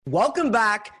Welcome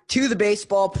back to the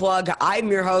Baseball Plug.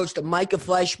 I'm your host, Micah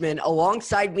Fleischman.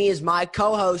 Alongside me is my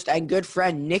co-host and good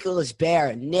friend, Nicholas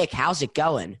Bear. Nick, how's it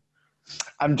going?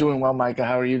 I'm doing well, Micah.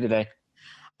 How are you today?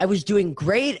 I was doing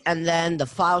great, and then the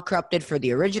file corrupted for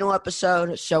the original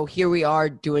episode, so here we are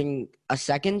doing a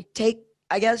second take,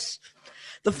 I guess.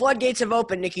 The floodgates have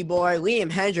opened, Nicky boy.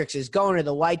 Liam Hendriks is going to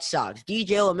the White Sox. DJ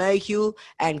LeMahieu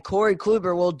and Corey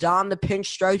Kluber will don the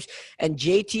pinstripes, and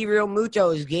JT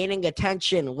Realmuto is gaining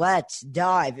attention. Let's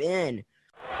dive in.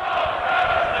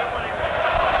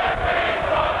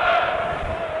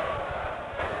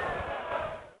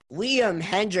 Liam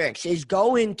Hendriks is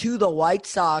going to the White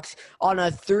Sox on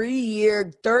a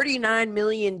 3-year, $39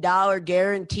 million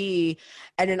guarantee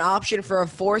and an option for a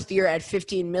fourth year at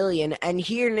 $15 million. And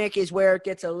here, Nick, is where it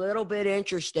gets a little bit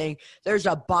interesting. There's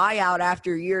a buyout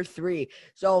after year 3.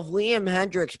 So if Liam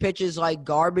Hendriks pitches like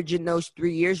garbage in those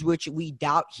 3 years, which we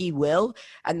doubt he will,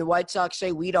 and the White Sox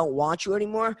say, we don't want you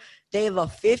anymore, they have a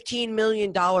 $15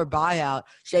 million buyout.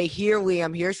 Say, here,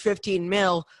 Liam, here's $15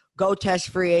 million. Go test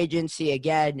free agency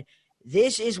again.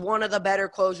 This is one of the better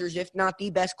closers, if not the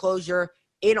best closer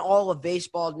in all of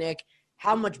baseball, Nick.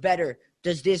 How much better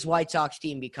does this White Sox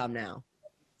team become now?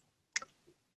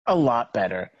 A lot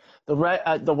better. The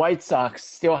White Sox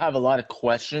still have a lot of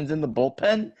questions in the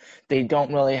bullpen. They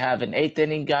don't really have an eighth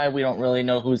inning guy. We don't really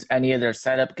know who's any of their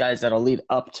setup guys that'll lead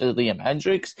up to Liam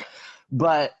Hendriks.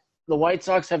 But the White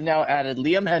Sox have now added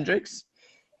Liam Hendriks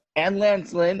and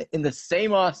Lance Lynn in the same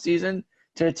offseason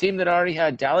to a team that already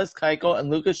had Dallas Keuchel and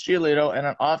Lucas Giolito, and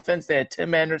on offense they had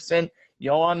Tim Anderson,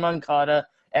 Yohan Moncada,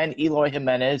 and Eloy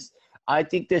Jimenez. I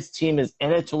think this team is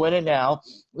in it to win it now.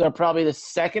 They're probably the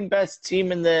second best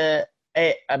team in the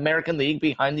American League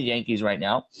behind the Yankees right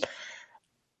now.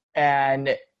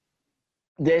 And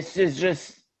this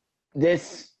is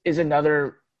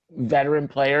another veteran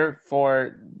player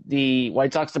for the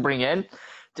White Sox to bring in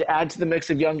to add to the mix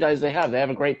of young guys they have. They have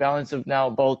a great balance of now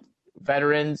both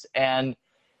veterans and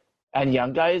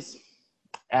young guys,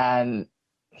 and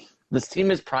this team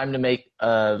is primed to make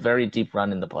a very deep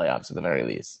run in the playoffs at the very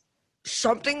least.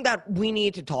 Something that we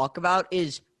need to talk about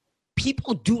is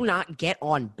people do not get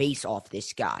on base off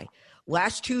this guy.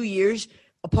 Last 2 years,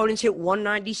 opponents hit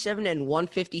 197 and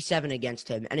 157 against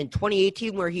him, and in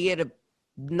 2018, where he had a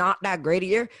not that great a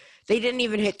year, they didn't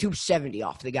even hit 270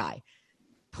 off the guy.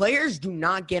 Players do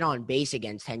not get on base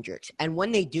against Hendriks, and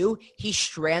when they do, he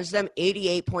strands them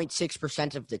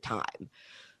 88.6% of the time.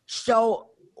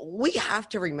 So we have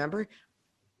to remember,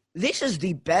 this is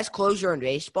the best closer in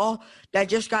baseball that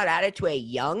just got added to a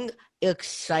young,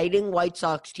 exciting White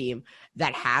Sox team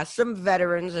that has some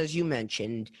veterans, as you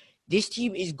mentioned. This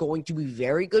team is going to be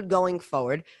very good going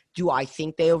forward. Do I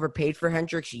think they overpaid for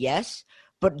Hendriks? Yes.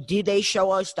 But did they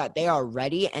show us that they are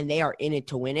ready and they are in it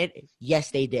to win it?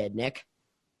 Yes, they did, Nick.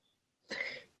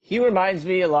 He reminds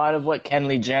me a lot of what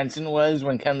Kenley Jansen was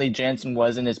when Kenley Jansen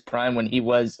was in his prime, when he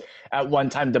was at one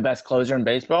time the best closer in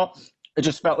baseball. It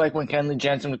just felt like when Kenley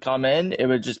Jansen would come in, it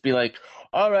would just be like,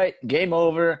 all right, game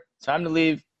over, time to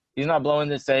leave. He's not blowing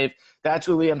the save. That's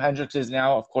who Liam Hendriks is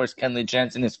now. Of course, Kenley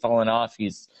Jansen has fallen off.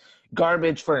 He's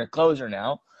garbage for a closer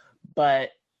now. But,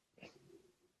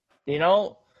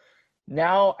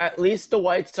 now at least the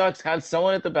White Sox have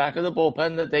someone at the back of the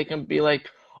bullpen that they can be like,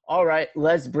 all right,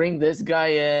 let's bring this guy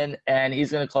in, and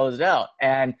he's going to close it out.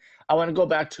 And I want to go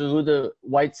back to who the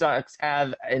White Sox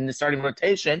have in the starting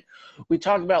rotation. We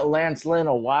talked about Lance Lynn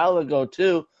a while ago,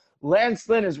 too. Lance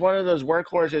Lynn is one of those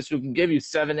workhorses who can give you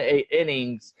 7 to 8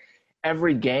 innings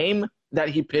every game that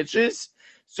he pitches.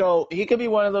 So he could be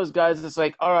one of those guys that's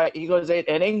like, all right, he goes 8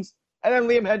 innings, and then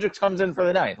Liam Hendriks comes in for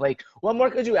the 9th. Like, what more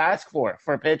could you ask for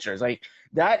pitchers? Like,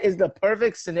 that is the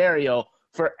perfect scenario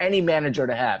for any manager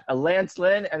to have. A Lance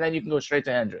Lynn, and then you can go straight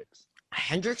to Hendriks.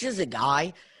 Hendriks is a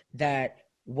guy that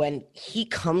when he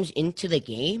comes into the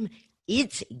game,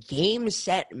 it's game,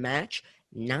 set, match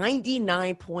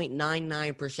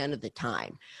 99.99% of the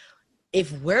time.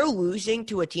 If we're losing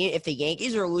to a team, if the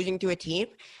Yankees are losing to a team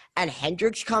and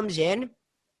Hendriks comes in,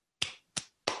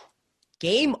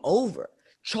 game over.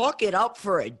 Chalk it up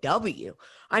for a W.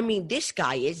 I mean, this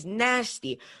guy is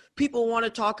nasty. People want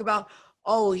to talk about,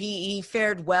 he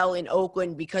fared well in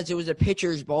Oakland because it was a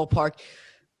pitcher's ballpark.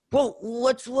 Well,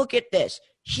 let's look at this.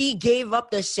 He gave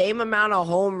up the same amount of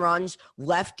home runs,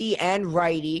 lefty and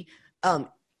righty,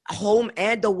 home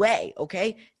and away,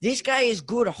 okay? This guy is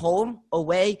good home,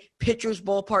 away, pitcher's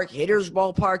ballpark, hitter's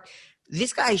ballpark.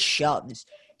 This guy shoves.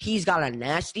 He's got a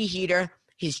nasty heater.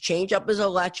 His changeup is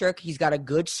electric. He's got a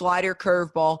good slider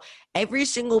curveball. Every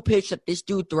single pitch that this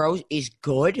dude throws is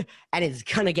good, and it's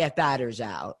going to get batters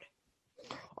out.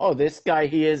 oh, this guy,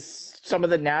 he is some of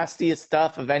the nastiest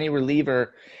stuff of any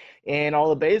reliever in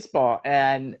all of baseball.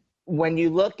 And when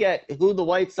you look at who the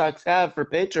White Sox have for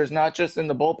pitchers, not just in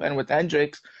the bullpen with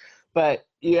Hendriks, but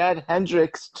you add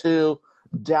Hendriks to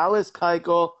Dallas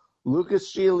Keuchel,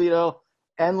 Lucas Giolito,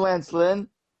 and Lance Lynn,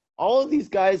 all of these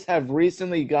guys have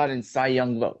recently gotten Cy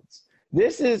Young votes.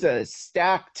 This is a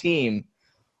stacked team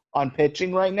on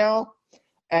pitching right now,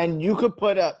 and you could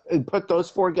put those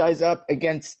four guys up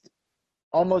against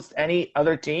almost any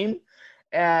other team,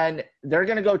 and they're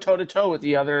going to go toe to toe with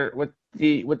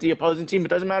the opposing team. It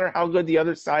doesn't matter how good the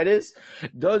other side is.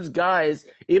 Those guys,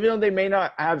 even though they may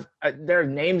not have their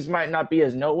names might not be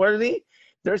as noteworthy,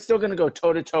 they're still going to go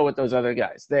toe to toe with those other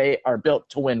guys. They are built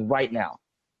to win right now.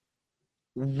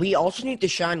 We also need to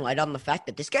shine light on the fact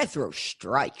that this guy throws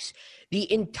strikes.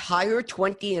 The entire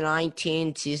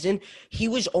 2019 season, he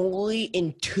was only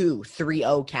in 2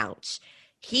 3-0 counts.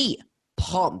 He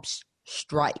pumps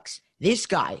strikes. This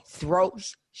guy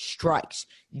throws strikes.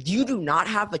 You do not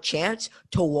have a chance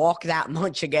to walk that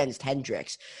much against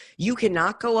Hendriks. You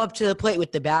cannot go up to the plate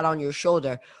with the bat on your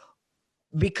shoulder,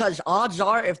 because odds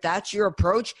are, if that's your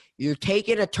approach, you're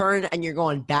taking a turn and you're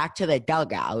going back to the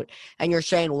dugout and you're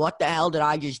saying, what the hell did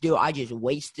I just do? I just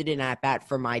wasted an at-bat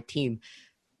for my team.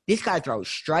 This guy throws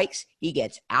strikes. He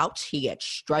gets outs. He gets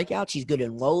strikeouts. He's good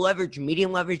in low leverage,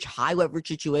 medium leverage, high leverage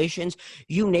situations.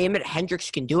 You name it,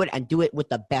 Hendriks can do it, and do it with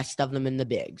the best of them in the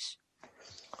bigs.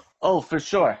 Oh, for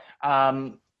sure.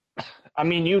 I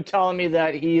mean, you telling me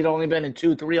that he'd only been in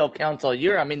 2 3-0 counts all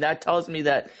year, I mean, that tells me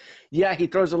that, yeah, he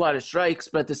throws a lot of strikes,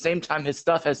 but at the same time, his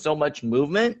stuff has so much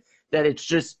movement that it's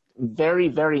just very,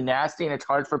 very nasty, and it's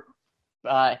hard for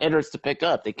hitters to pick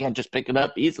up. They can't just pick it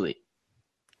up easily.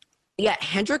 Yeah,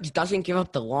 Hendriks doesn't give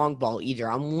up the long ball either.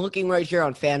 I'm looking right here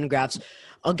on Fangraphs.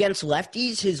 Against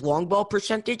lefties, his long ball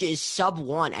percentage is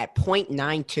sub-1 at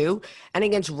 .92. And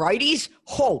against righties,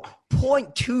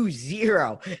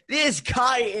 0.20. This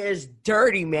guy is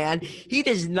dirty, man. He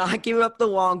does not give up the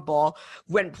long ball.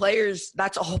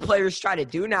 That's all players try to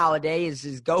do nowadays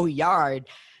is go yard.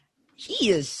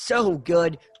 He is so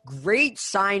good. Great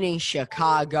signing,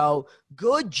 Chicago.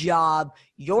 Good job.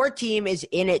 Your team is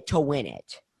in it to win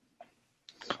it.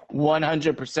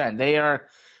 100%. They are,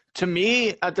 to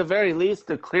me, at the very least,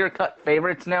 the clear-cut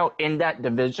favorites now in that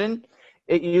division.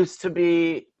 It used to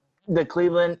be the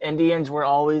Cleveland Indians were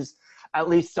always at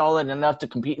least solid enough to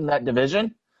compete in that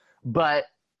division, but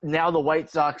now the White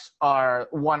Sox are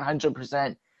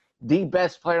 100% the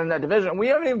best player in that division. We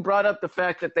haven't even brought up the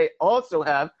fact that they also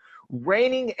have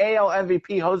reigning AL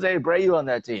MVP Jose Abreu on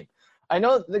that team. I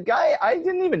know the guy, I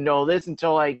didn't even know this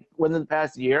until within the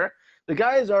past year. The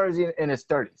guy is already in his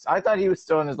 30s. I thought he was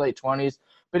still in his late 20s,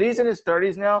 but he's in his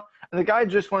 30s now, and the guy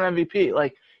just won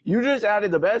MVP. You just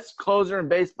added the best closer in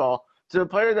baseball to a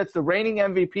player that's the reigning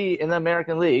MVP in the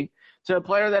American League, to a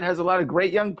player that has a lot of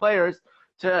great young players,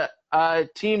 to a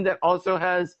team that also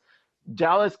has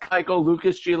Dallas Keuchel,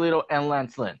 Lucas Giolito, and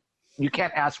Lance Lynn. You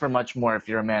can't ask for much more if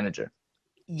you're a manager.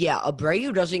 Yeah,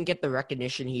 Abreu doesn't get the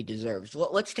recognition he deserves. Well,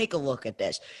 let's take a look at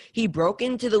this. He broke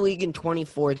into the league in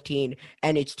 2014,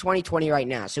 and it's 2020 right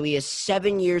now, so he has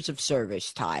 7 years of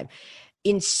service time.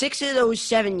 In 6 of those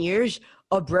 7 years,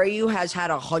 Abreu has had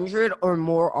 100 or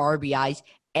more RBIs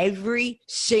every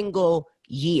single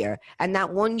year. And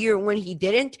that one year when he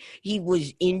didn't, he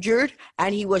was injured,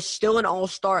 and he was still an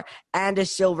all-star and a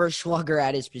silver slugger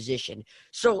at his position.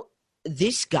 So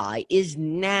this guy is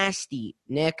nasty,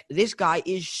 Nick. This guy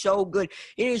is so good.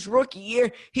 In his rookie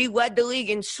year, he led the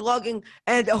league in slugging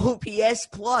and OPS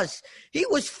plus. He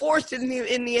was fourth in the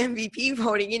MVP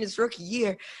voting in his rookie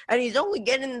year, and he's only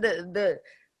getting the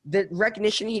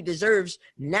recognition he deserves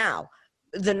now.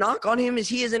 The knock on him is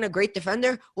he isn't a great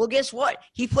defender. Well, guess what?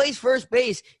 He plays first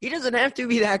base. He doesn't have to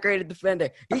be that great a defender.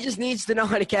 He just needs to know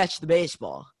how to catch the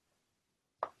baseball.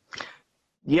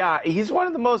 Yeah, he's one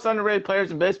of the most underrated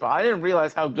players in baseball. I didn't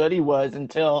realize how good he was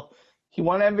until he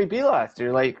won MVP last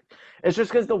year. It's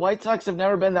just because the White Sox have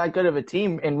never been that good of a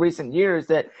team in recent years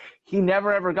that he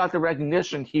never, ever got the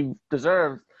recognition he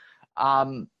deserved.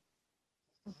 But,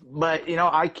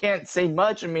 I can't say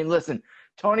much. I mean, listen,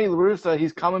 Tony La Russa,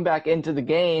 he's coming back into the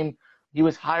game. He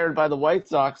was hired by the White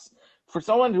Sox. For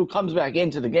someone who comes back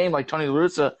into the game like Tony La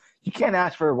Russa, you can't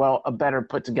ask for a better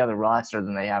put together roster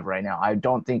than they have right now. I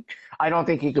don't think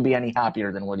he could be any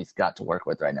happier than what he's got to work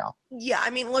with right now. Yeah,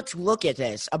 I mean, let's look at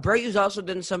this. Abreu's also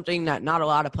done something that not a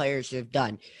lot of players have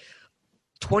done.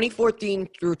 2014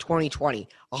 through 2020,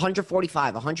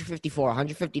 145, 154,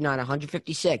 159,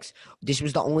 156. This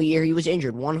was the only year he was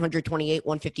injured. 128,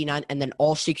 159, and then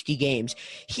all 60 games.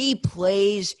 He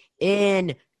plays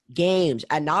in games.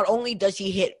 And not only does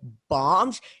he hit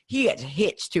bombs, he gets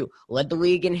hits too. Led the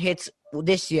league in hits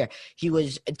this year. He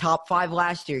was top 5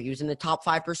 last year. He was in the top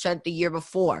 5% the year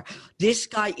before. This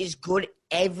guy is good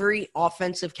every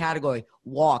offensive category.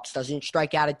 Walks, doesn't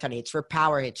strike out a ton, hits for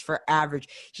power, hits for average.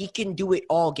 He can do it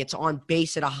all, gets on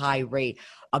base at a high rate.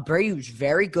 Abreu's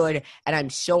very good, and I'm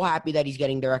so happy that he's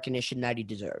getting the recognition that he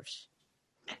deserves.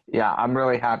 Yeah, I'm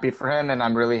really happy for him, and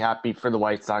I'm really happy for the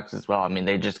White Sox as well. I mean,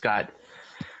 they just got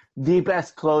the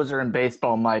best closer in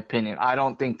baseball, in my opinion. I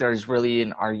don't think there's really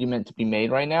an argument to be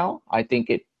made right now. I think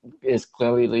it is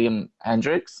clearly Liam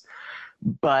Hendriks.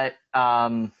 But,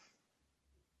 yeah,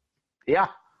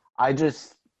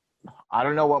 I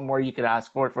don't know what more you could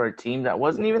ask for a team that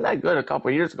wasn't even that good a couple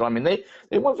of years ago. I mean,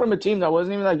 they went from a team that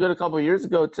wasn't even that good a couple of years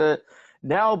ago to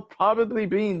now probably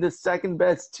being the second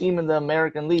best team in the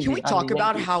American League. Can we talk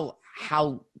about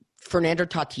how Fernando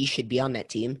Tatis should be on that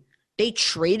team? They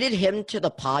traded him to the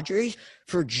Padres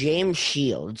for James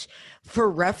Shields. For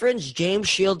reference, James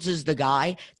Shields is the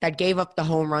guy that gave up the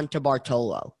home run to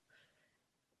Bartolo.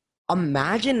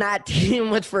 Imagine that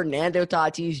team with Fernando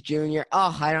Tatis Jr.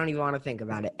 Oh, I don't even want to think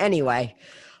about it. Anyway,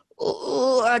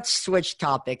 let's switch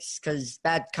topics because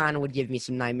that kind of would give me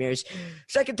some nightmares.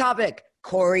 Second topic,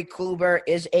 Corey Kluber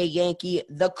is a Yankee.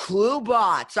 The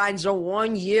Klubot signs a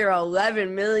 1-year,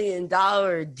 $11 million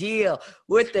deal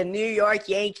with the New York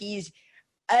Yankees.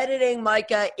 Editing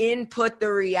Micah, input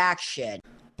the reaction.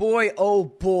 Boy, oh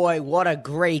boy, what a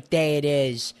great day it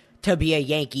is to be a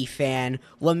Yankee fan.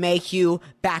 LeMahieu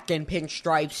back in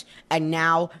pinstripes, and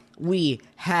now we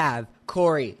have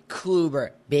Corey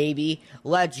Kluber, baby.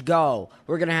 Let's go.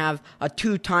 We're going to have a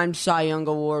 2-time Cy Young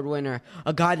Award winner,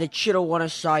 a guy that should have won a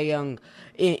Cy Young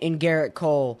in Garrett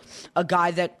Cole, a guy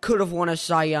that could have won a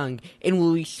Cy Young in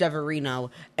Luis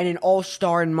Severino, and an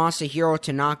all-star in Masahiro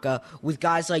Tanaka with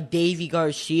guys like Davy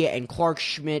Garcia and Clark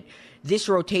Schmidt. This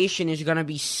rotation is going to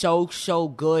be so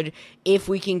good if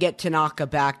we can get Tanaka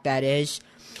back, that is.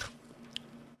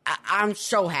 I'm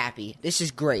so happy. This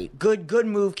is great. Good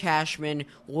move, Cashman.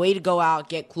 Way to go out,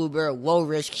 get Kluber. Low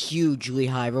risk, hugely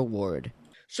high reward.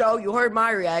 So you heard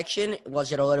my reaction.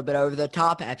 Was it a little bit over the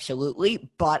top? Absolutely.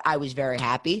 But I was very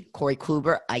happy. Corey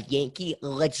Kluber, a Yankee.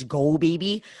 Let's go,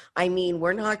 baby. I mean,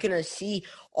 we're not going to see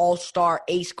all-star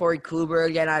ace Corey Kluber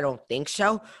again. I don't think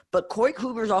so. But Corey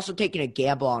Kluber is also taking a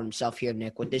gamble on himself here,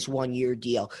 Nick, with this 1-year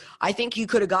deal. I think you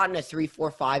could have gotten a 3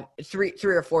 or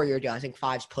 4 year deal. I think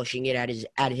 5's pushing it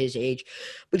at his age.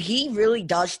 But he really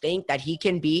does think that he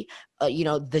can be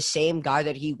the same guy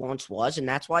that he once was, and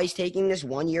that's why he's taking this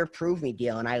 1-year prove me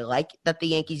deal. And I like that the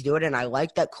Yankees do it, and I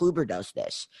like that Kluber does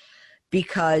this,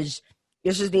 because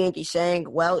this is the Yankees saying,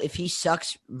 well, if he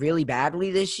sucks really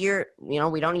badly this year,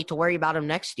 we don't need to worry about him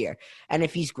next year. And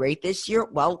if he's great this year,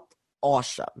 well,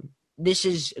 awesome. This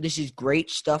is great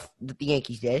stuff that the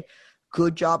Yankees did.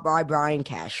 Good job by Brian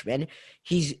Cashman.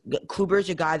 Kluber's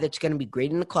a guy that's going to be great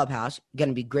in the clubhouse, going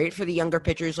to be great for the younger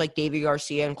pitchers like Davey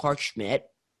Garcia and Clark Schmidt.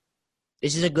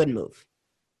 This is a good move.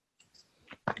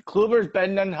 Kluber's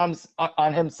betting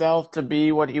on himself to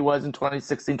be what he was in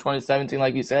 2016, 2017,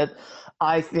 like you said.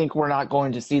 I think we're not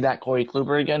going to see that Corey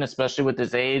Kluber again, especially with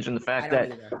his age and the fact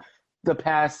that the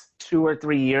past 2 or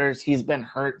 3 years he's been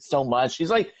hurt so much.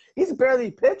 He's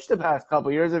barely pitched the past couple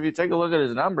of years. If you take a look at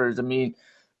his numbers, I mean,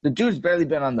 the dude's barely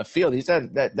been on the field. He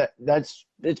said that's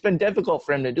it's been difficult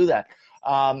for him to do that.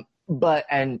 But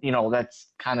that's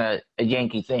kind of a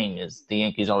Yankee thing, is the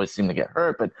Yankees always seem to get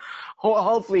hurt. But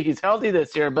hopefully he's healthy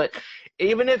this year. But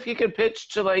even if he could pitch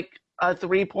to like a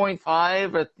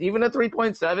 3.5 or even a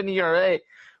 3.7 ERA,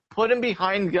 put him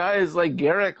behind guys like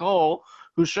Garrett Cole,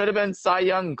 who should have been Cy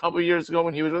Young a couple of years ago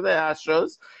when he was with the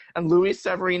Astros, and Luis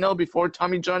Severino before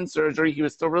Tommy John surgery. He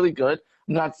was still really good.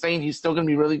 I'm not saying he's still going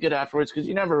to be really good afterwards, because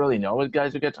you never really know with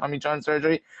guys who get Tommy John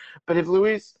surgery. But if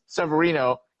Luis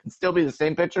Severino can still be the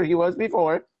same pitcher he was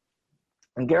before,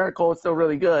 and Garrett Cole is still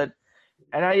really good,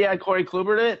 and I add Corey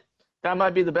Kluber to it, that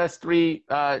might be the best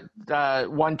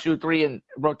 1, 2, 3 in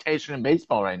rotation in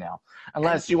baseball right now.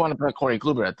 Unless you want to put Corey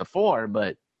Kluber at the 4,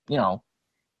 but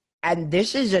And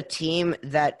this is a team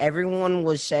that everyone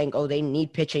was saying, oh, they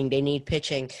need pitching.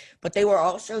 But they were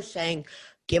also saying,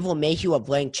 give LeMahieu a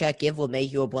blank check,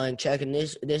 And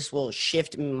this will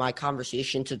shift my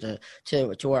conversation to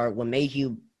our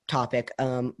LeMahieu topic.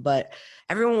 But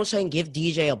everyone was saying, give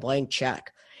DJ a blank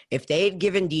check. If they had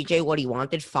given DJ what he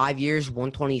wanted, 5 years,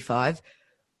 125,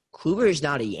 Kluber is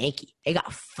not a Yankee. They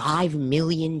got $5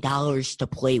 million to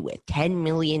play with, $10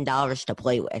 million to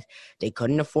play with. They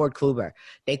couldn't afford Kluber.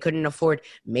 They couldn't afford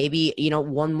maybe,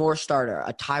 one more starter,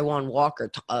 a Taiwan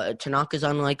Walker. Tanaka's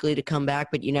unlikely to come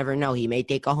back, but you never know. He may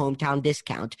take a hometown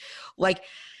discount.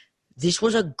 this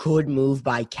was a good move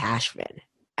by Cashman.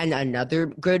 And another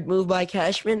good move by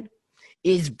Cashman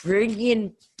is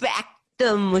bringing back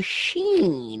the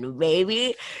machine,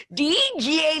 baby.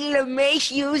 DJ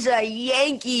LeMahieu's a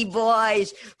Yankee,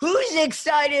 boys. Who's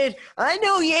excited? I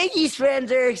know Yankees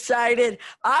fans are excited.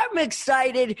 I'm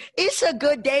excited. It's a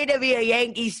good day to be a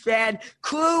Yankees fan.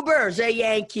 Kluber's a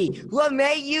Yankee.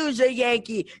 LeMahieu's a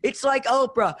Yankee. It's like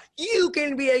Oprah. You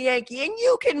can be a Yankee, and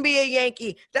you can be a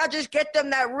Yankee. Now just get them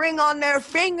that ring on their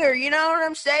finger. You know what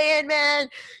I'm saying, man?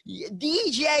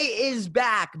 DJ is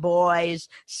back, boys.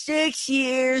 6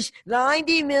 years, $90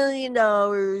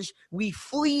 million. We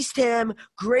fleeced him.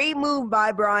 Great move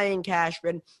by Brian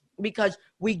Cashman because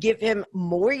we give him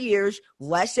more years,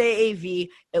 less AAV.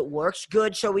 It works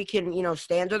good so we can,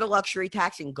 stay under the luxury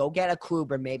tax and go get a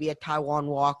Kluber, maybe a Taiwan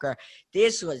Walker.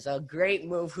 This was a great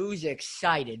move. Who's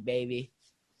excited, baby?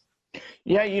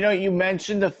 Yeah, you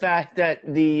mentioned the fact that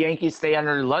the Yankees stay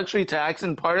under the luxury tax,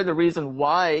 and part of the reason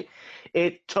why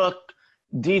it took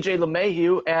DJ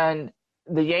LeMahieu and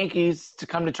the Yankees to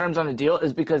come to terms on a deal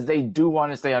is because they do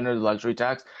want to stay under the luxury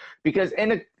tax, because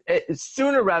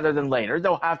sooner rather than later,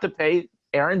 they'll have to pay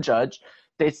Aaron Judge.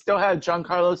 They still have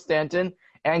Giancarlo Stanton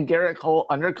and Garrett Cole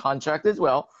under contract as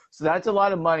well. So that's a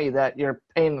lot of money that you're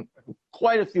paying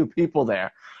quite a few people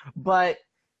there. But,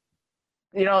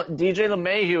 DJ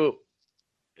LeMahieu,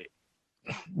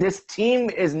 this team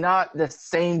is not the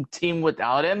same team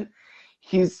without him.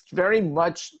 He's very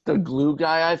much the glue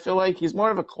guy, I feel like. He's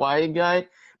more of a quiet guy,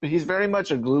 but he's very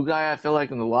much a glue guy, I feel like,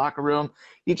 in the locker room.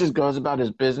 He just goes about his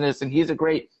business, and he's a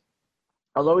great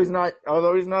 – although he's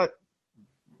not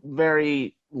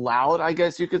very loud, I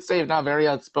guess you could say, not very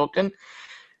outspoken,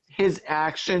 his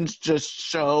actions just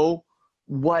show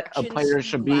what a player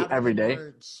should be every day.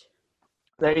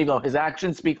 There you go. His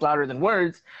actions speak louder than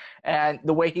words, and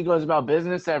the way he goes about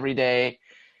business every day,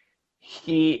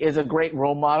 he is a great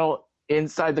role model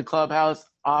inside the clubhouse,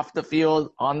 off the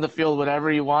field, on the field,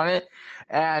 whatever you want it.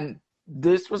 And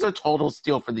this was a total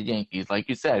steal for the Yankees. Like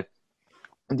you said,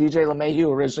 DJ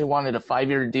LeMahieu originally wanted a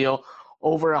 5-year deal,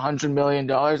 over $100 million.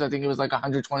 I think it was like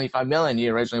 $125 million he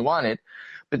originally wanted.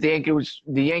 But the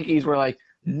Yankees were like,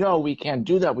 no, we can't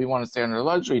do that. We want to stay under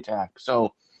luxury tax.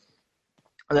 So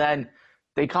then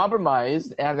they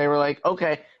compromised, and they were like,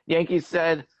 okay, Yankees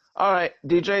said, all right,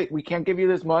 DJ, we can't give you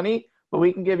this money, but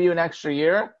we can give you an extra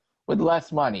year with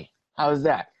less money. How's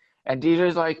that? And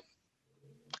DJ's like,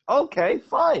 okay,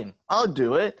 fine, I'll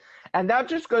do it. And that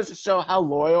just goes to show how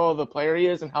loyal of a player he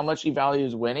is and how much he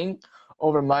values winning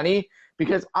over money.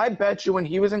 Because I bet you when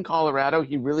he was in Colorado,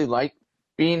 he really liked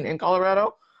being in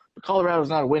Colorado. But Colorado's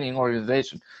not a winning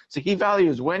organization. So he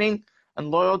values winning and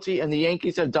loyalty, and the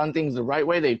Yankees have done things the right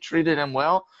way. They've treated him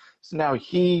well. So now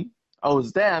he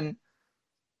owes them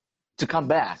to come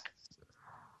back.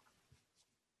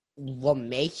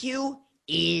 LeMahieu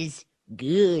is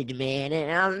good, man,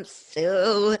 and I'm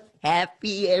so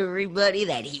happy, everybody,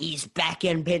 that he's back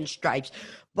in pinstripes.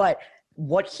 But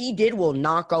what he did will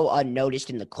not go unnoticed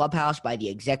in the clubhouse by the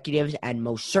executives and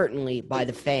most certainly by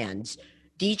the fans.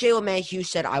 DJ LeMahieu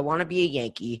said, I want to be a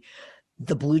Yankee.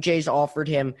 The Blue Jays offered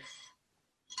him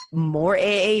more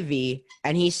AAV,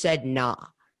 and he said, nah,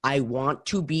 I want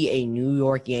to be a New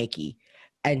York Yankee.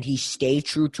 And he stayed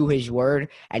true to his word,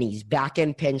 and he's back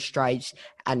in pinstripes,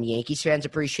 and Yankees fans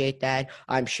appreciate that.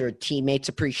 I'm sure teammates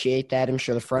appreciate that. I'm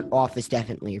sure the front office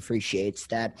definitely appreciates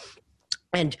that.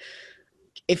 And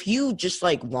if you just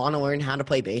want to learn how to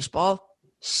play baseball,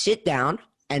 sit down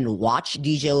and watch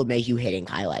DJ LeMahieu hitting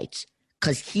highlights,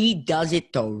 because he does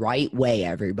it the right way,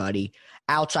 everybody.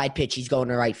 Outside pitch, he's going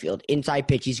to right field. Inside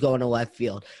pitch, he's going to left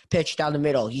field. Pitch down the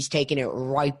middle, he's taking it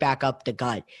right back up the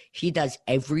gut. He does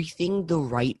everything the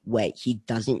right way. He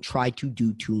doesn't try to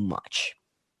do too much.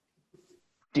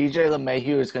 DJ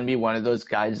LeMahieu is going to be one of those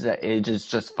guys that ages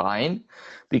just fine,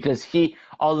 because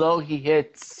although he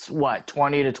hits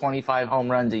 20 to 25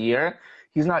 home runs a year,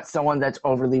 he's not someone that's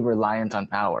overly reliant on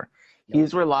power. Yep.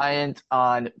 He's reliant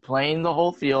on playing the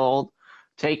whole field,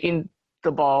 taking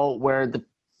the ball where the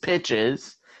pitch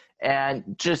is,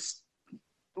 and just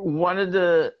one of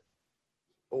the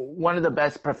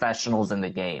best professionals in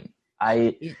the game.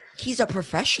 He's a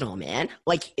professional, man.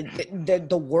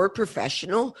 The word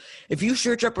professional, if you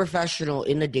search up professional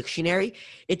in the dictionary,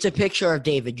 it's a picture of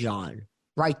David John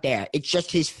right there. It's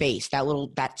just his face, that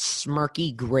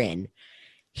smirky grin.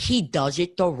 He does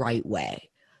it the right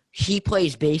way. He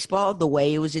plays baseball the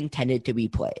way it was intended to be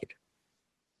played.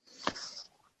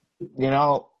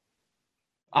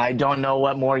 I don't know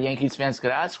what more Yankees fans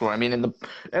could ask for. I mean,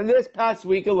 in this past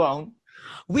week alone,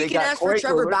 we can ask for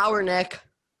Trevor Bauer,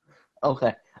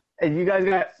 Okay. And you guys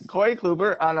got Corey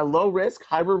Kluber on a low-risk,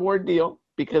 high-reward deal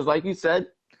because, like you said,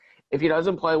 if he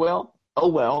doesn't play well, oh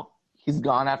well, he's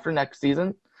gone after next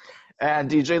season. And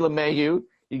DJ LeMahieu,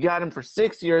 you got him for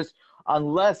 6 years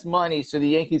on less money so the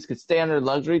Yankees could stay under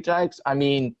luxury tax. I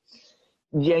mean,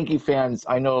 Yankee fans,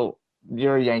 I know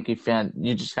you're a Yankee fan.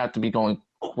 You just have to be going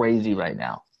crazy right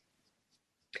now.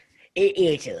 It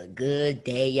is a good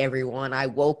day, everyone. I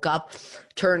woke up,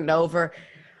 turned over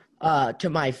to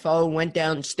my phone, went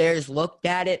downstairs, looked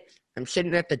at it. I'm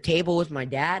sitting at the table with my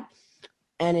dad,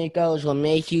 and it goes,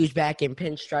 LeMahieu's back in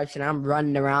pinstripes, and I'm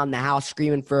running around the house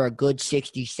screaming for a good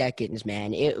 60 seconds,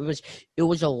 man. It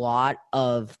was a lot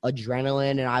of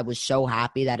adrenaline, and I was so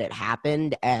happy that it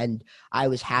happened, and I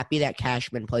was happy that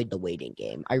Cashman played the waiting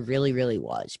game. I really, really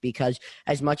was, because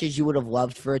as much as you would have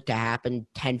loved for it to happen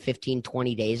 10, 15,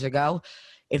 20 days ago,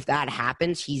 if that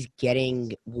happens, he's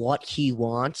getting what he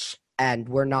wants, and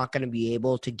we're not going to be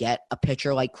able to get a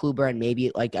pitcher like Kluber and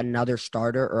maybe like another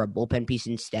starter or a bullpen piece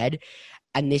instead.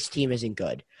 And this team isn't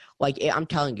good. Like, I'm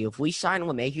telling you, if we sign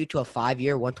LeMahieu to a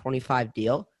 5-year, $125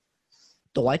 deal,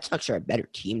 the White Sox are a better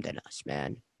team than us,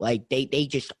 man. Like, they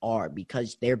just are,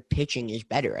 because their pitching is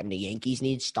better, and the Yankees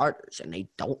need starters, and they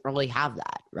don't really have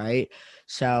that, right?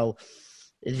 So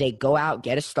they go out,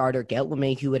 get a starter, get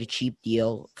LeMahieu at a cheap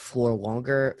deal for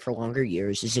longer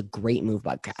years. This is a great move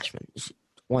by Cashman. It's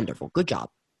wonderful. Good job.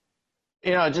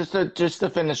 You know, just to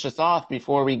finish this off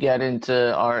before we get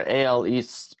into our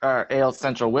AL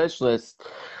Central wish list,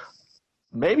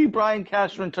 maybe Brian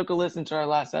Cashman took a listen to our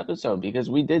last episode, because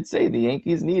we did say the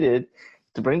Yankees needed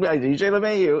to bring back DJ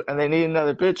LeMahieu and they need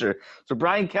another pitcher. So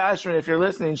Brian Cashman, if you're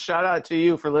listening, shout out to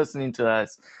you for listening to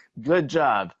us. Good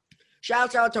job.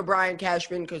 Shouts out to Brian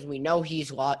Cashman, because we know he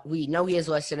is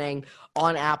listening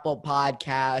on Apple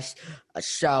Podcasts.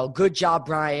 So good job,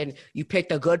 Brian. You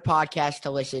picked a good podcast to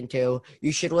listen to.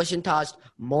 You should listen to us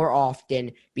more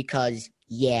often, because,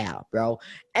 yeah, bro.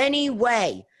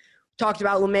 Anyway, talked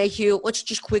about LeMahieu. Let's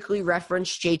just quickly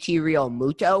reference JT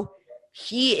Realmuto.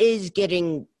 He is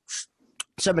getting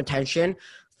some attention.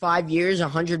 5 years,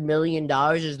 $100 million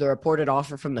is the reported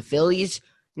offer from the Phillies.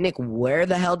 Nick, where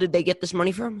the hell did they get this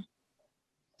money from?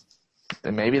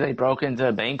 And maybe they broke into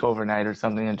a bank overnight or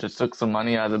something and just took some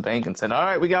money out of the bank and said, all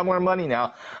right, we got more money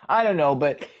now. I don't know,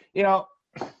 but, you know,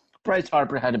 Bryce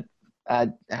Harper had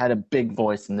a big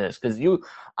voice in this, because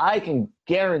I can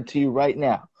guarantee you right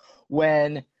now,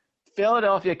 when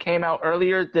Philadelphia came out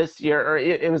earlier this year, or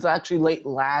it was actually late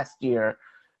last year,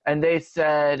 and they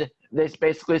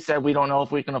basically said, we don't know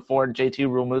if we can afford JT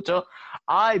Realmuto,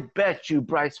 I bet you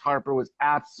Bryce Harper was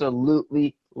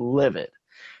absolutely livid.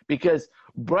 Because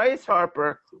Bryce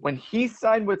Harper, when he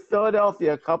signed with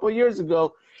Philadelphia a couple years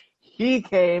ago, he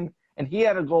came and he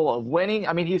had a goal of winning.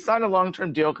 I mean, he signed a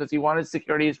long-term deal because he wanted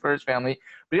security for his family,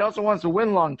 but he also wants to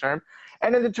win long-term.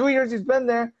 And in the 2 years he's been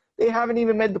there, they haven't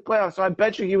even made the playoffs. So I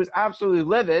bet you he was absolutely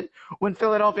livid when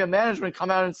Philadelphia management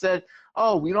come out and said,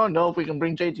 oh, we don't know if we can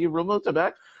bring JT Realmuto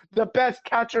back, the best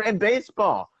catcher in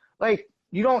baseball. Like,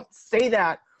 you don't say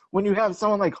that when you have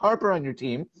someone like Harper on your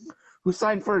team who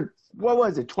signed for, what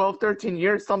was it, 12, 13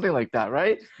 years, something like that,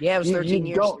 right? Yeah, it was 13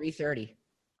 years, 330.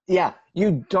 Yeah,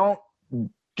 you don't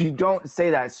say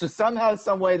that. So somehow,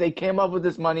 some way, they came up with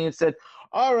this money and said,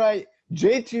 all right,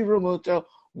 JT Realmuto,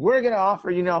 we're going to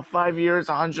offer you now 5 years,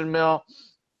 $100 million.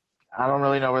 I don't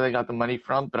really know where they got the money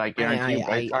from, but I guarantee you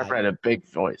Bryce Harper had a big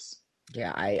voice.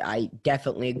 Yeah, I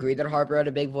definitely agree that Harper had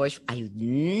a big voice. I have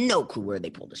no clue where they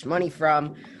pulled this money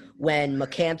from. When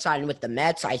McCann signed with the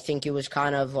Mets, I think it was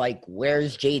kind of like,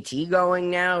 where's JT going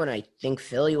now? And I think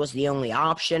Philly was the only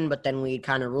option, but then we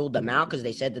kind of ruled them out because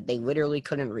they said that they literally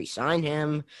couldn't re-sign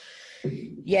him.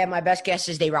 Yeah, my best guess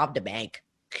is they robbed a bank.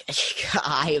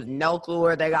 I have no clue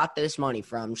where they got this money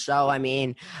from. So, I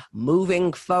mean,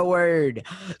 moving forward,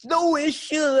 the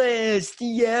wish list,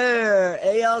 yeah,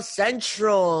 AL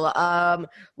Central.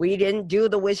 We didn't do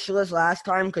the wish list last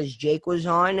time because Jake was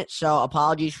on, so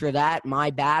apologies for that.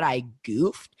 My bad, I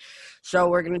goofed. So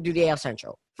we're going to do the AL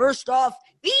Central. First off,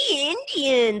 the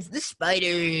Indians, the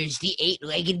Spiders, the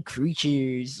eight-legged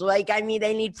creatures. Like, I mean,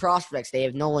 they need prospects. They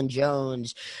have Nolan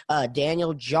Jones,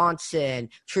 Daniel Johnson,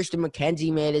 Tristan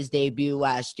McKenzie made his debut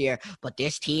last year. But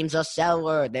this team's a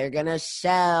seller. They're going to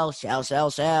sell,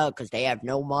 because they have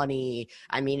no money.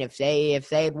 I mean, if they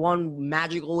had one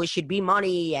magical wish, it'd be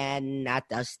money, and that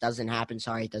doesn't happen.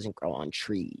 Sorry, it doesn't grow on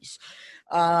trees.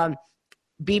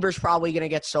 Bieber's probably going to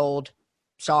get sold.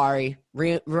 Sorry.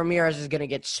 Ramirez is going to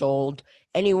get sold.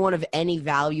 Anyone of any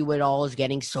value at all is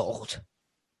getting sold.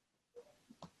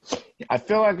 I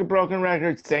feel like a broken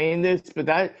record saying this, but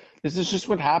this is just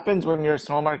what happens when you're a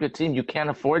small market team. You can't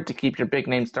afford to keep your big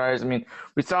name stars. I mean,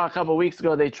 we saw a couple of weeks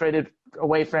ago they traded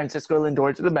away Francisco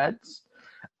Lindor to the Mets.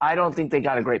 I don't think they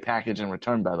got a great package in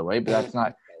return, by the way, but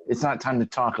it's not time to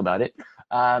talk about it.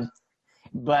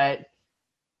 But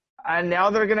now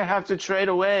they're going to have to trade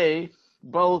away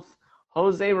both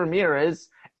Jose Ramirez,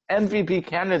 MVP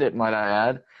candidate, might I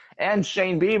add, and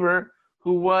Shane Bieber,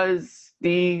 who was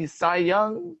the Cy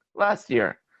Young last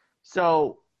year.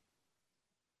 So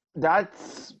that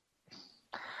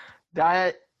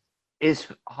is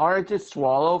hard to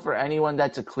swallow for anyone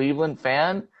that's a Cleveland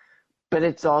fan, but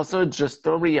it's also just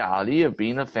the reality of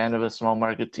being a fan of a small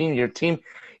market team.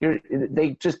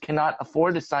 They just cannot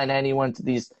afford to sign anyone to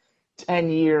these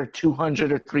 10-year,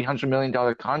 $200 or $300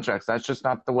 million contracts. That's just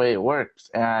not the way it works.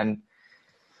 And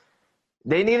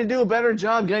they need to do a better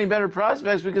job getting better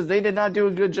prospects because they did not do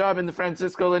a good job in the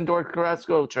Francisco Lindor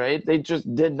Carrasco trade. They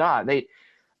just did not.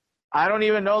 I don't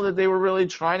even know that they were really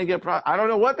trying to get I don't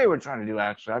know what they were trying to do,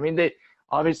 actually. I mean, they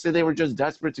were just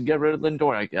desperate to get rid of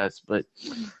Lindor, I guess. But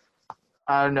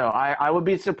I don't know. I would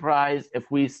be surprised if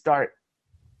we start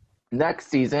next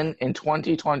season in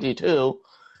 2022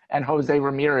 and Jose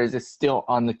Ramirez is still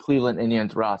on the Cleveland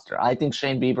Indians roster. I think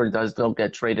Shane Bieber does still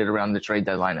get traded around the trade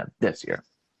deadline of this year.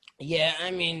 Yeah,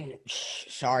 I mean,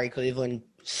 sorry, Cleveland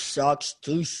sucks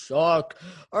to suck.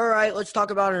 All right, let's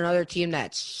talk about another team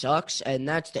that sucks, and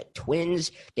that's the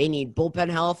Twins. They need bullpen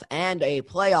health and a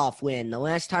playoff win. The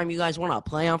last time you guys won a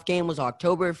playoff game was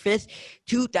October 5th,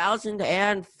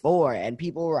 2004, and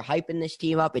people were hyping this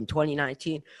team up in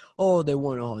 2019. Oh, they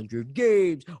won 100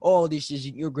 games. Oh, this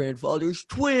isn't your grandfather's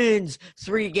Twins.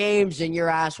 3 games and your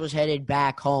ass was headed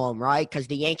back home, right? Because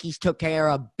the Yankees took care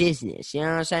of business. You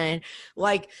know what I'm saying?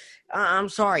 Like, I'm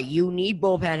sorry. You need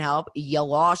bullpen help. You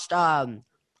lost,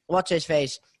 what's his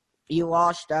face? You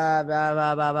lost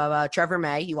Trevor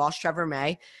May. You lost Trevor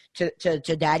May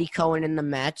to Daddy Cohen in the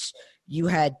Mets. You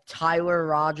had Taylor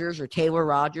Rogers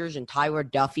and Tyler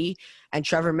Duffy and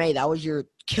Trevor May. That was your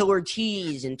killer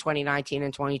tease in 2019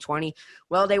 and 2020.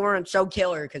 Well, they weren't so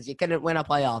killer because you couldn't win a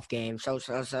playoff game. So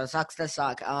sucks to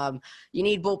suck. You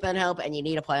need bullpen help and you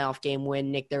need a playoff game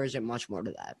win, Nick. There isn't much more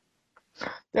to that.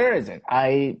 There isn't.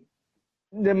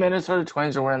 The Minnesota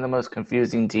Twins are one of the most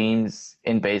confusing teams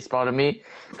in baseball to me.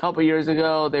 A couple years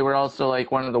ago, they were also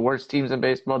like one of the worst teams in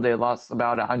baseball. They lost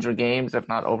about 100 games, if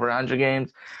not over 100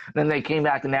 games. Then they came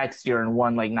back the next year and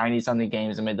won like 90-something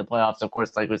games and made the playoffs. Of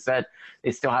course, like we said,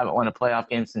 they still haven't won a playoff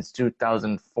game since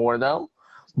 2004, though.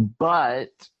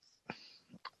 But,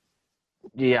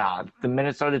 yeah, the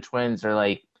Minnesota Twins are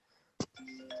like,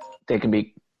 they can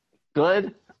be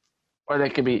good or they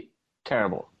can be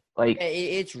terrible. Like,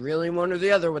 it's really one or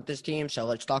the other with this team, so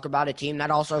let's talk about a team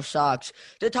that also sucks.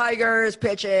 The Tigers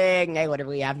pitching. They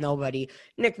literally have nobody.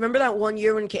 Nick, remember that one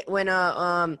year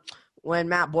when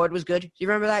Matt Boyd was good? Do you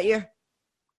remember that year?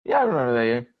 Yeah, I remember that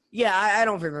year. Yeah, I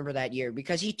don't remember that year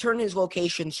because he turned his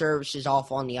location services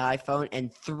off on the iPhone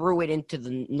and threw it into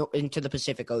the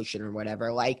Pacific Ocean or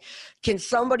whatever. Like, can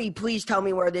somebody please tell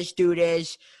me where this dude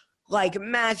is? Like,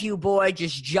 Matthew Boyd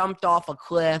just jumped off a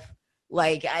cliff.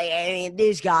 Like, I mean,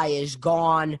 this guy is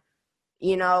gone.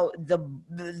 You know,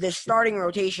 the starting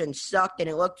rotation sucked, and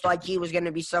it looked like he was going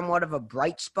to be somewhat of a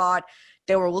bright spot.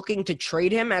 They were looking to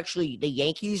trade him. Actually, the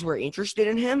Yankees were interested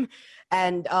in him.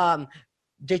 And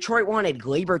Detroit wanted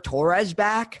Gleyber Torres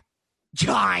back.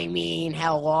 I mean,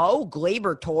 hello?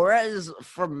 Gleyber Torres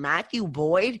from Matthew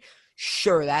Boyd?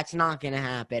 Sure, that's not going to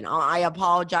happen. I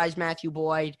apologize, Matthew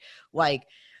Boyd. Like,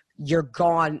 you're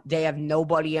gone. They have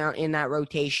nobody out in that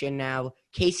rotation now.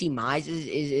 Casey Mize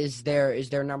is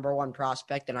their number one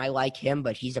prospect, and I like him,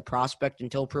 but he's a prospect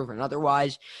until proven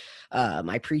otherwise.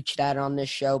 I preach that on this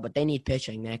show, but they need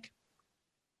pitching, Nick.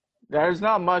 There's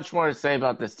not much more to say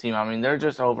about this team. I mean, they're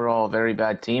just overall a very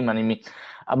bad team. I mean,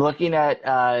 I'm looking at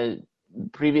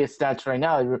previous stats right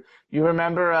now. You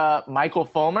remember Michael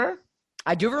Fulmer?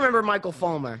 I do remember Michael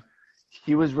Fulmer.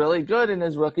 He was really good in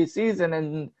his rookie season,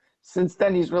 and since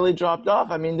then, he's really dropped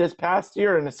off. I mean, this past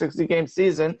year in a 60-game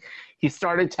season, he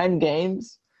started 10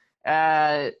 games.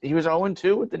 He was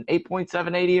 0-2 with an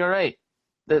 8.78 ERA.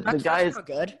 The guy is not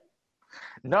good.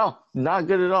 No, not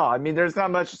good at all. I mean, there's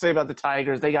not much to say about the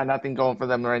Tigers. They got nothing going for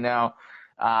them right now.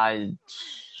 I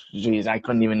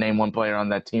couldn't even name one player on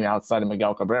that team outside of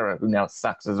Miguel Cabrera, who now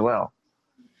sucks as well.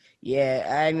 Yeah,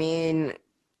 I mean,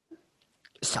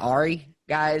 sorry.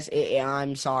 Guys,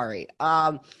 I'm sorry.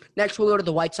 Next, we'll go to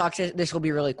the White Sox. This will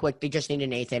be really quick. They just need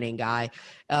an eighth-inning guy.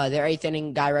 Their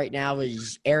eighth-inning guy right now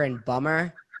is Aaron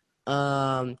Bummer,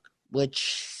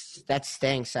 which that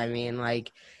stinks. I mean,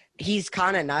 like, he's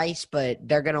kind of nice, but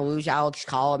they're going to lose Alex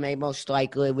Colomé most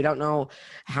likely. We don't know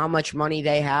how much money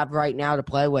they have right now to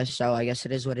play with, so I guess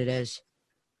it is what it is.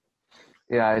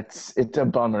 Yeah, it's a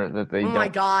bummer that they don't. Oh, my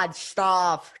God,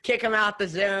 stop. Kick him out the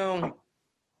Zoom.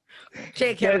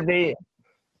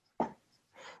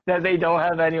 that they don't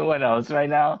have anyone else right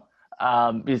now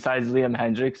besides Liam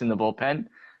Hendriks in the bullpen.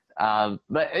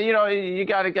 But, you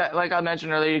got a guy, like I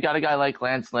mentioned earlier, you got a guy like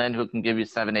Lance Lynn who can give you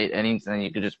 7-8 innings, and then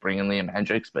you could just bring in Liam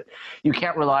Hendriks. But you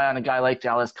can't rely on a guy like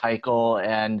Dallas Keuchel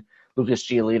and Lucas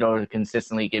Giolito to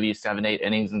consistently give you 7-8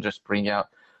 innings and just bring out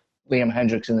Liam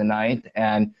Hendriks in the ninth.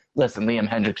 And listen, Liam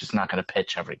Hendriks is not going to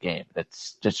pitch every game.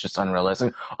 It's just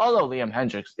unrealistic. Although Liam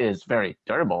Hendriks is very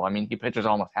durable. I mean, he pitches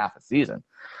almost half a season.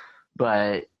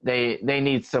 But they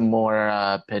need some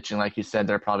more pitching. Like you said,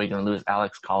 they're probably going to lose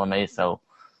Alex Colomé, so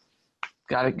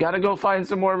gotta go find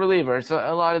some more relievers. So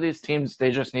a lot of these teams,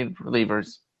 they just need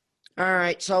relievers. All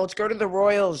right, so let's go to the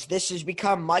Royals. This has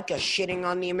become Micah shitting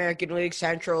on the American League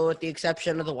Central with the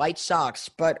exception of the White Sox.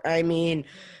 But, I mean,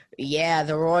 yeah,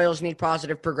 the Royals need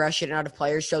positive progression out of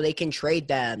players so they can trade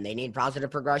them. They need positive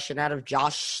progression out of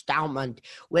Josh Stoutman,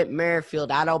 Whit Merrifield,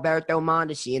 Adalberto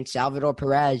Mondesi, and Salvador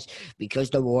Perez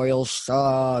because the Royals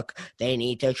suck. They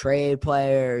need to trade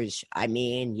players. I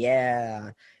mean, yeah.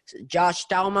 Josh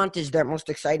Stoutman is their most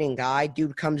exciting guy.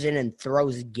 Dude comes in and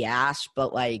throws gas,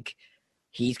 but, like,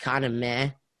 he's kind of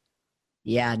meh.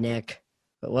 Yeah, Nick.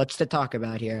 But what's to talk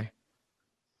about here?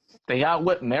 They got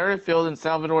Whit Merrifield and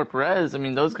Salvador Perez. I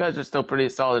mean, those guys are still pretty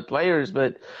solid players,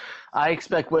 but I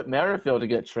expect Whit Merrifield to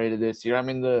get traded this year. I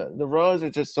mean, the Royals are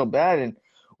just so bad. And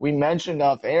we mentioned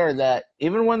off air that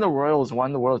even when the Royals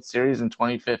won the World Series in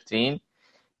 2015,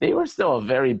 they were still a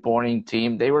very boring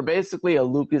team. They were basically a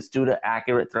Lucas Duda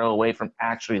accurate throw away from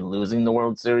actually losing the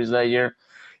World Series that year,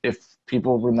 if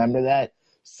people remember that.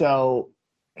 So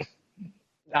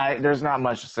there's not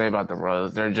much to say about the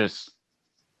Royals. They're just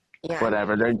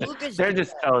whatever. They're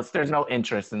just toast. There's no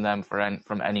interest in them from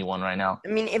anyone right now. I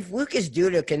mean, if Lucas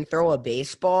Duda can throw a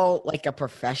baseball like a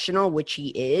professional, which he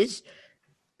is,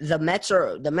 the Mets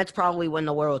probably win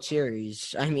the World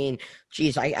Series. I mean,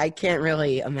 geez, I can't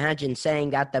really imagine saying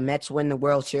that the Mets win the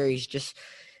World Series. Just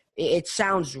it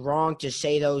sounds wrong to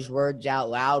say those words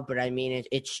out loud, but I mean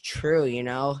it's true,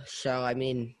 So I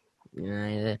mean,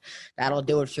 that'll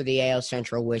do it for the AL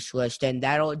Central wish list, and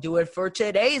that'll do it for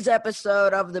today's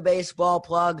episode of the Baseball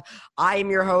Plug. I'm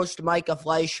your host, Micah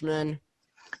Fleischman,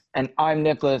 and I'm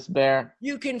Nicholas Bear.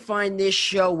 You can find this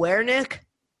show where, Nick?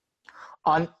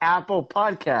 On Apple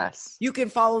Podcasts. You can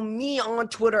follow me on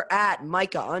Twitter at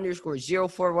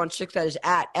Micah_0416. That is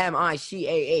at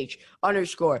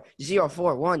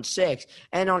MICAH_0416.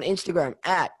 And on Instagram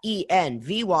at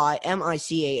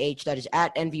ENVYMICAH. That is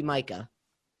at NVMicah.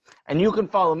 And you can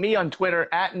follow me on Twitter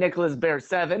at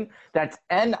NicholasBear7. That's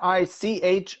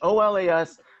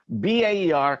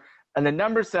NicholasBaer. And the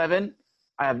number 7.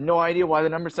 I have no idea why the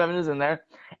number 7 is in there.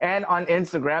 And on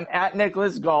Instagram at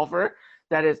NicholasGolfer.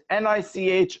 That is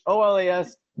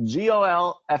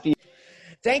NicholasGolfe.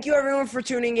 Thank you, everyone, for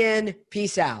tuning in.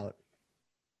 Peace out.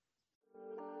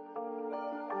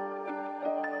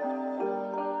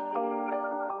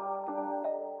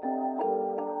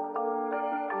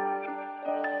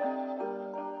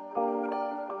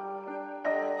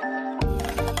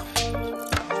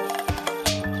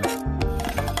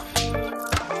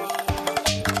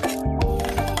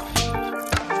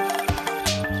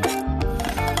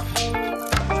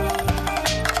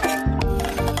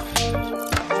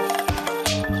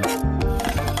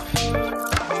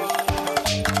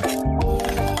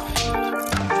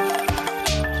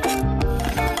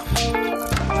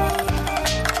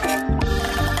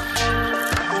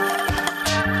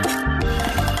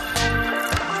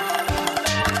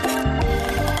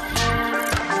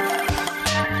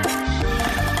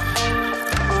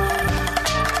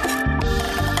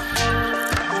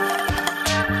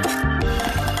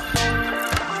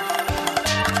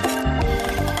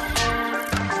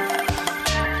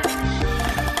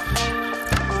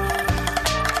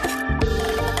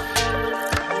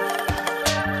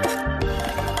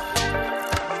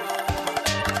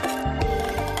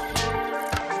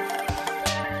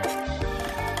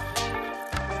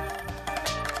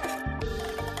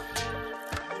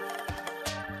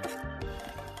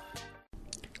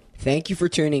 Thank you for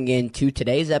tuning in to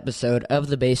today's episode of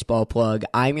the Baseball Plug.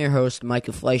 I'm your host,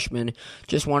 Micah Fleischman.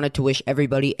 Just wanted to wish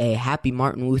everybody a happy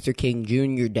Martin Luther King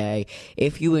Jr. Day.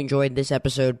 If you enjoyed this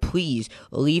episode, please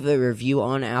leave a review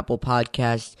on Apple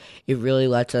Podcasts. It really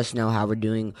lets us know how we're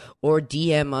doing. Or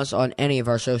DM us on any of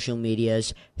our social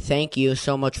medias. Thank you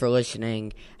so much for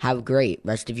listening. Have a great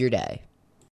rest of your day.